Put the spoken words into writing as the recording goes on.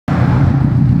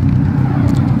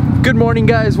Good morning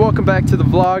guys, welcome back to the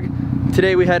vlog.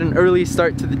 Today we had an early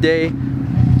start to the day.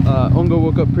 Ongo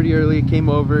woke up pretty early, came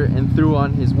over and threw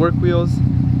on his work wheels.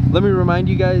 Let me remind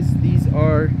you guys, these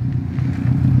are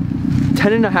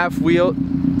 10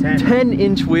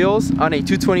 inch wheels on a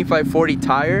 225/40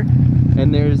 tire,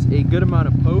 and there's a good amount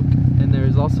of poke and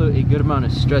there's also a good amount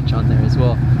of stretch on there as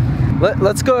well.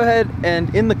 Let's go ahead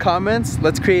and in the comments,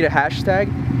 let's create a hashtag.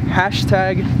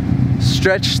 Hashtag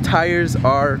stretch tires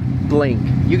are blank.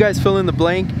 You guys fill in the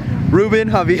blank. Ruben,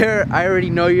 Javier, I already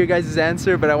know your guys'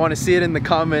 answer, but I want to see it in the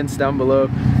comments down below.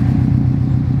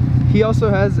 He also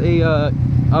has a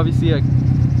obviously a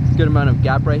good amount of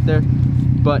gap right there,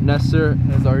 but Nestor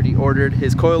has already ordered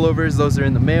his coilovers. Those are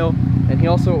in the mail, and he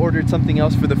also ordered something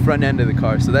else for the front end of the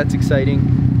car, so that's exciting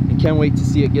and can't wait to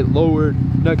see it get lowered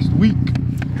next week.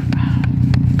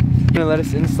 Gonna let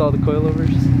us install the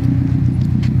coilovers?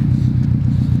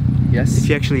 Yes. If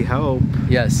you actually help.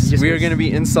 Yes, we are going to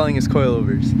be installing his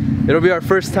coilovers. It'll be our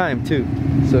first time too.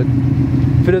 So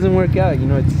if it doesn't work out, you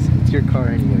know, it's your car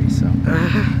anyway, so.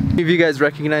 If you guys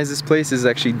recognize this place, this is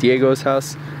actually Diego's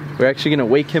house. We're actually going to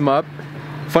wake him up.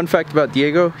 Fun fact about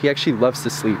Diego, he actually loves to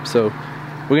sleep, so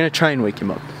we're going to try and wake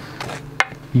him up.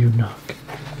 You knock.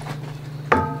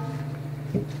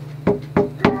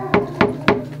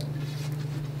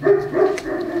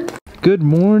 Good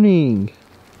morning.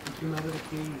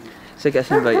 So I got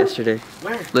something about yesterday.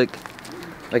 Where? Look,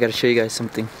 I gotta show you guys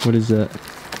something. What is that?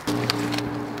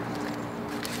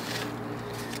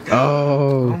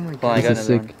 Oh my God. Well, I got this is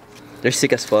sick. one. They're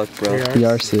sick as fuck, bro. They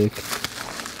are sick.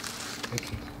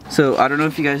 So I don't know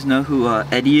if you guys know who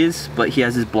Eddie is, but he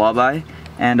has his blob eye,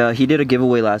 and he did a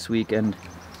giveaway last week, and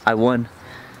I won.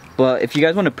 But if you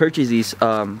guys want to purchase these,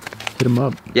 hit him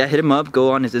up. Yeah, hit him up.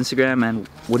 Go on his Instagram, and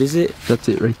what is it? That's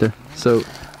it right there. So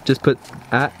just put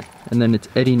 @ and then it's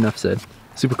Eddie Nuffsaid.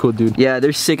 Super cool dude. Yeah,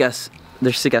 they're sick as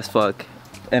fuck,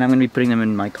 and I'm gonna be putting them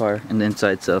in my car in the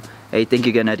inside. So hey, thank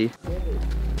you again, Eddie.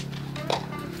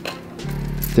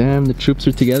 Damn, the troops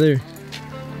are together.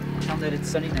 Found that it's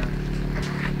sunny now.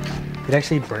 It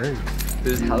actually burns.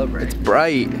 This is hella bright. It's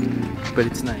bright, but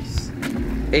it's nice.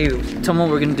 Hey, tell me what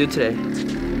we're gonna do today.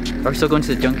 Are we still going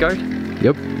to the junkyard?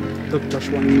 Yep. Look,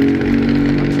 Joshua.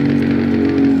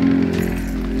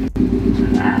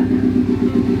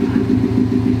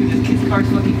 This kid's car's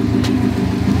fucking clean.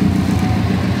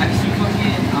 Have you seen fucking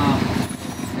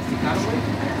SD Cutaway?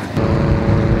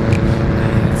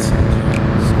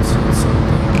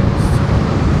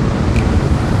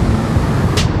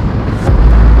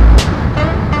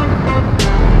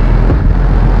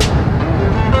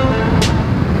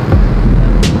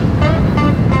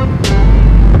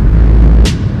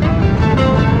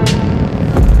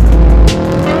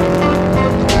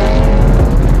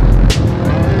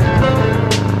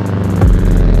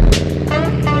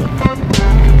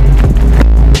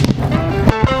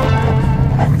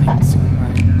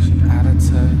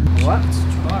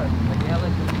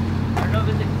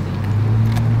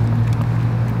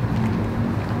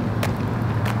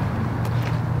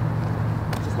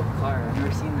 I've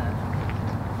never seen that.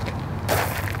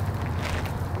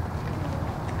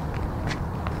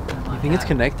 You think it's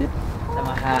connected? That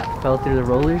my hat fell through the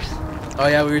rollers. Oh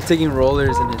yeah, we were taking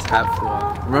rollers and his hat flew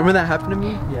off. Remember that happened to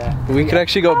me? Yeah. But we could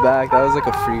actually go back. That was like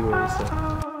a freeway, so.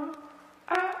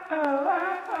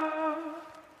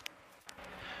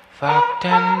 Fucked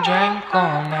and drank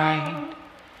all night,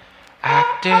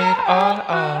 acted all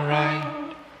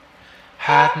alright,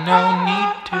 had no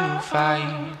need to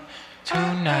fight,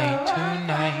 tonight.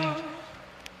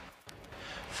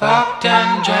 Fucked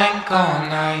and drank all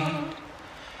night,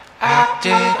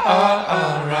 acted all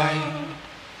alright,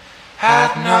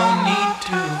 had no need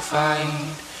to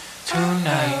fight,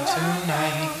 tonight.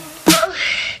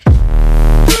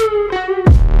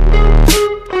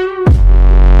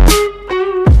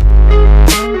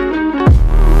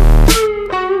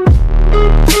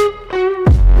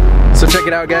 So check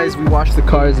it out guys, we washed the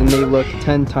cars and they look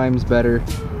 10 times better.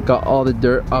 Got all the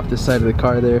dirt off the side of the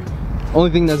car there.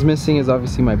 Only thing that's missing is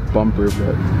obviously my bumper,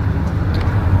 but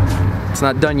it's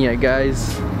not done yet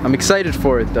guys. I'm excited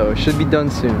for it though, it should be done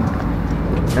soon.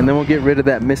 And then we'll get rid of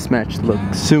that mismatched look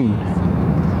soon.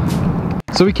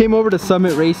 So we came over to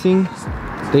Summit Racing.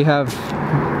 They have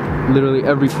literally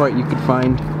every part you could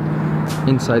find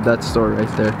inside that store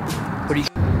right there. What do you?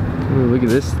 Ooh, look at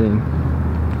this thing.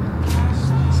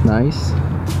 It's nice.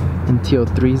 And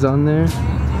TO3's on there.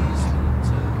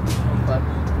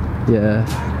 Yeah.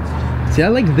 See, I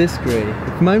like this gray.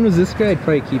 If mine was this gray, I'd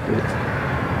probably keep it.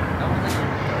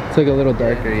 It's like a little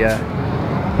darker, yeah.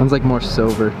 Mine's like more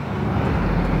silver.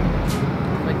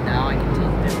 Like now I can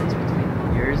tell the difference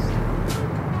between yours.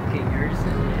 Okay, yours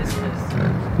it is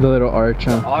 'cause The little arch,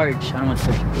 the huh? arch. I don't want to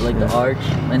touch it, like the arch,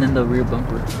 and then the rear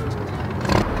bumper.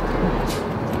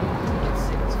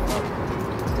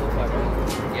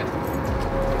 Yep.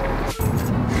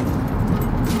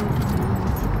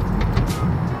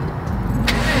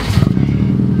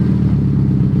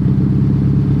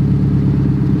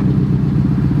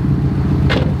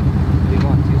 Do you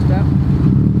want two-step?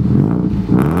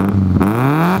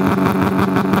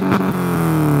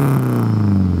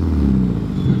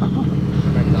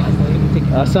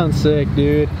 That sounds sick,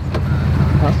 dude.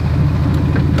 Huh?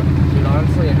 Dude,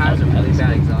 honestly, it has a really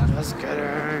bad exhaust. Just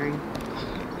kidding.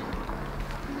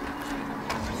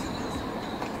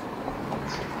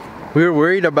 We were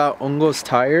worried about Ongo's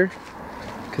tire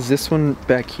because this one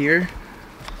back here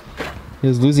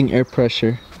is losing air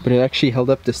pressure, but it actually held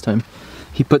up this time.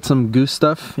 He put some goose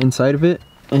stuff inside of it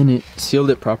and it sealed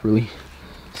it properly.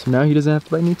 So now he doesn't have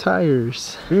to buy new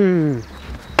tires.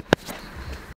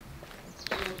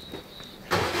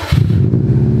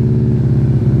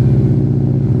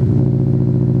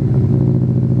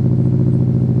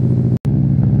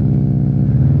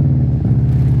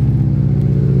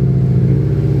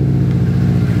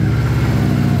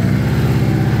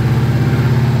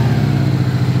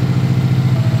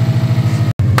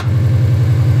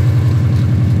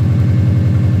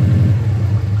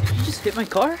 Hit my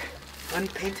car?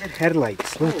 Unpainted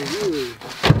headlights. Look. really?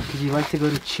 Because you like to go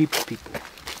to cheap people.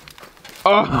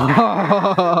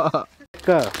 Oh!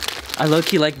 Go. I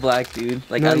low-key like black, dude.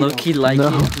 Like, No, I you low-key don't. like No.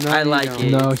 it. No, I you like don't.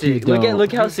 it. No, It's you sick. Look don't.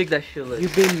 look how sick that shit looks.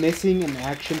 You've been missing in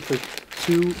action for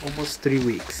almost 3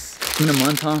 weeks. It's been a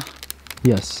month, huh?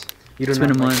 Yes. You It's don't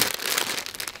been a know.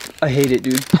 month. I hate it,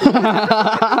 dude.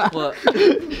 What?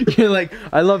 You're like,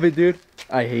 I love it, dude.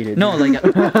 I hate it. No, dude.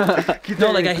 like,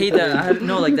 no, like I hate that.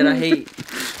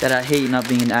 That I hate not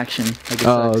being in action. Like, it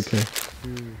Oh, sucks. okay.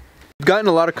 We've gotten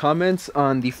a lot of comments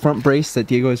on the front brace that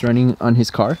Diego is running on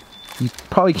his car. You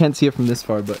probably can't see it from this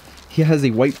far, but he has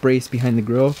a white brace behind the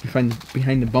grill,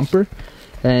 behind the bumper,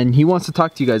 and he wants to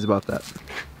talk to you guys about that.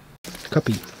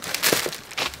 Cuppy.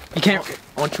 You can't.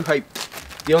 I want you hype.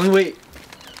 The only way.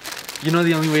 You know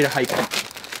the only way to hype.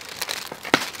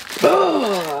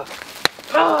 Oh,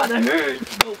 that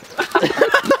hurts.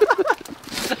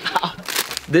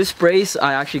 This brace,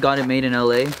 I actually got it made in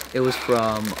LA. It was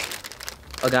from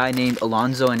a guy named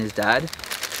Alonzo and his dad,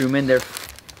 Truman. They're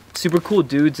super cool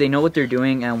dudes. They know what they're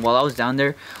doing. And while I was down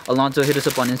there, Alonzo hit us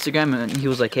up on Instagram and he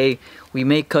was like, hey, we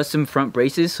make custom front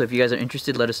braces. So if you guys are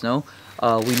interested, let us know.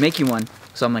 We make you one.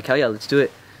 So I'm like, hell yeah, let's do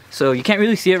it. So you can't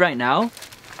really see it right now,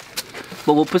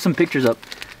 but we'll put some pictures up.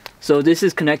 So this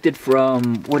is connected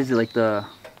from, what is it, like the...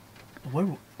 What?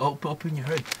 Oh, open your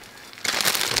hood.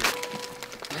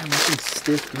 Damn, this thing's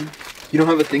stiff, dude. You don't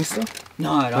have a thing still?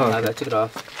 No, I don't have it. I took it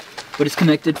off. But it's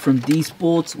connected from these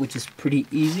bolts, which is pretty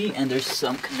easy, and there's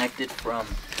some connected from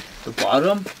the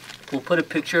bottom. We'll put a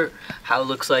picture how it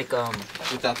looks like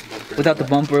Without the bumper. without the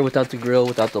bumper, without the grill,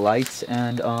 without the lights,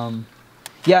 and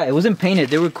yeah, it wasn't painted.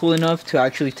 They were cool enough to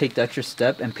actually take the extra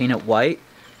step and paint it white,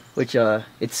 which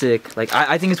it's sick. Like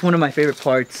I think it's one of my favorite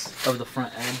parts of the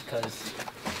front end because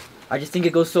I just think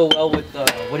it goes so well with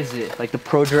what is it? Like the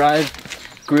Pro Drive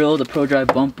grill, the Pro Drive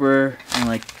bumper, and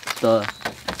like the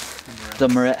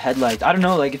Moret headlights. I don't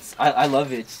know, like I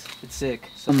love it. It's sick.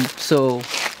 So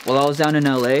while I was down in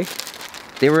LA,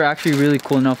 they were actually really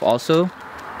cool enough also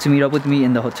to meet up with me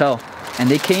in the hotel, and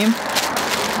they came.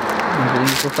 I'm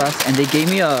holding it so fast, and they gave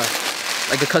me a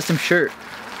custom shirt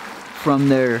from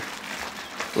their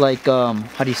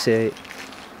how do you say it?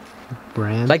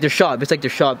 Brand? Like their shop. It's like their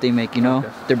shop they make, you know, Okay.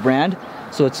 their brand.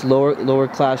 So it's lower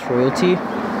class royalty.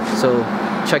 So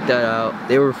check that out.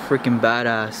 They were freaking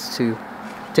badass to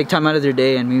take time out of their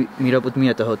day and meet up with me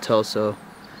at the hotel. So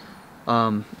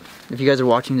if you guys are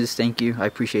watching this, thank you. I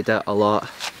appreciate that a lot.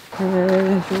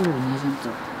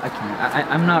 I can't.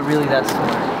 I'm not really that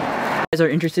smart. If you guys are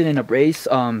interested in a brace,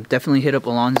 definitely hit up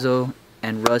Alonzo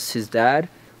and Russ, his dad.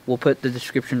 We'll put the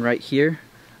description right here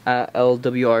at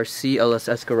LWRC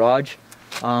LSS Garage.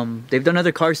 They've done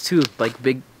other cars too, like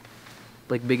big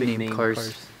name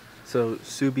cars. So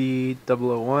Subi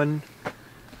 001,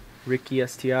 Ricky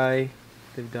STI.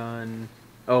 They've done.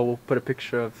 Oh, we'll put a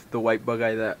picture of the white bug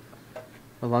eye that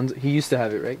Alonzo. He used to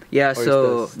have it, right? Yeah. Or is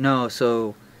So this- no.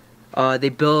 So they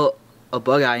built a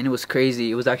bug eye and it was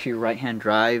crazy. It was actually right-hand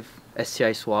drive,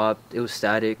 STI swapped. It was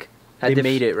static. They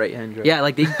made it right-hand drive. Yeah,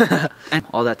 like they and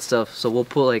all that stuff. So we'll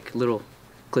put like little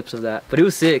clips of that. But it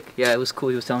was sick. Yeah, it was cool.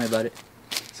 He was telling me about it.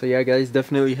 So yeah, guys,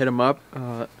 definitely hit him up.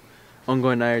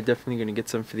 Ongo and I are definitely gonna get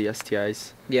some for the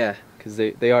STIs Yeah. because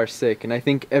they are sick, and I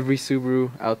think every Subaru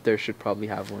out there should probably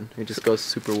have one. It just goes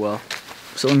super well.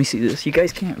 So let me see this. You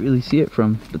guys can't really see it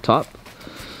from the top,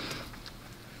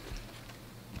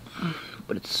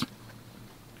 but it's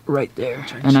right there.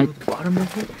 And I the bottom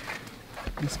of it.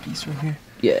 This piece right here.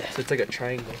 Yeah, So it's like a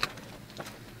triangle.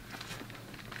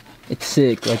 it's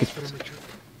sick. Like it's.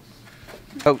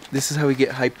 Oh, this is how we get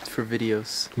hyped for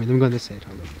videos. Wait, let me go on this side.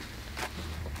 Hold on.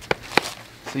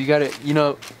 So you gotta, you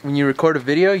know, when you record a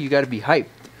video, you gotta be hyped,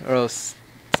 or else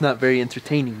it's not very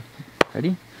entertaining.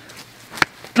 Ready?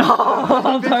 Oh,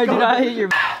 I'm sorry, did I hit your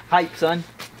hype, son?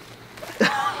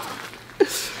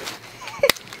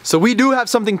 So we do have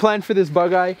something planned for this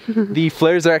bug eye. The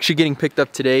flares are actually getting picked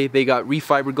up today. They got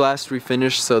refiberglassed,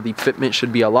 refinished, so the fitment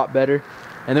should be a lot better.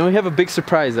 And then we have a big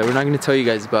surprise that we're not gonna tell you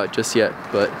guys about just yet,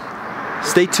 but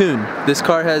stay tuned. This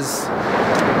car has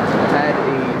had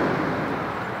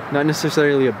a, not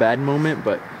necessarily a bad moment,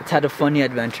 but It's had a funny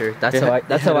adventure. That's It how had- I.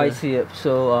 That's it had how I a- see it.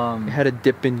 So it had a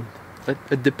dip in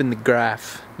the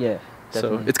graph. yeah,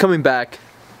 definitely. So it's coming back.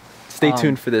 Stay Um,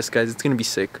 tuned for this, guys. It's gonna be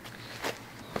sick.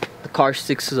 The car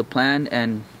sticks to the plan,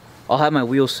 and I'll have my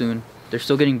wheels soon. They're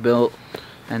still getting built,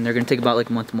 and they're gonna take about like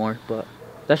a month more, but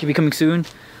that should be coming soon.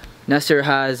 Nestor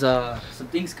has some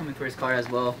things coming for his car as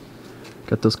well.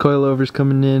 Got those coilovers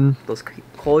coming in. Those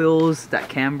coils, that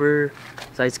camber,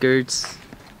 side skirts.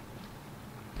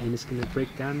 And it's gonna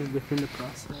break down within the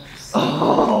process.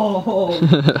 Oh!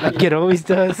 Like it always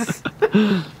does.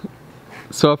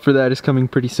 So up for that is coming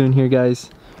pretty soon here, guys.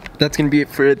 That's gonna be it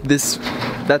for this.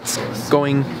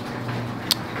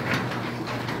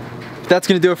 That's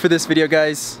gonna do it for this video,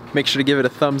 guys. Make sure to give it a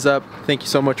thumbs up. Thank you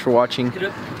so much for watching. Hit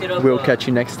up, We'll catch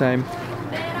you next time.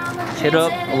 Hit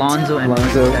up Alonzo and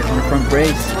Alonzo. guys in the front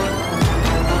brace.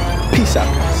 Peace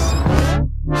out, guys.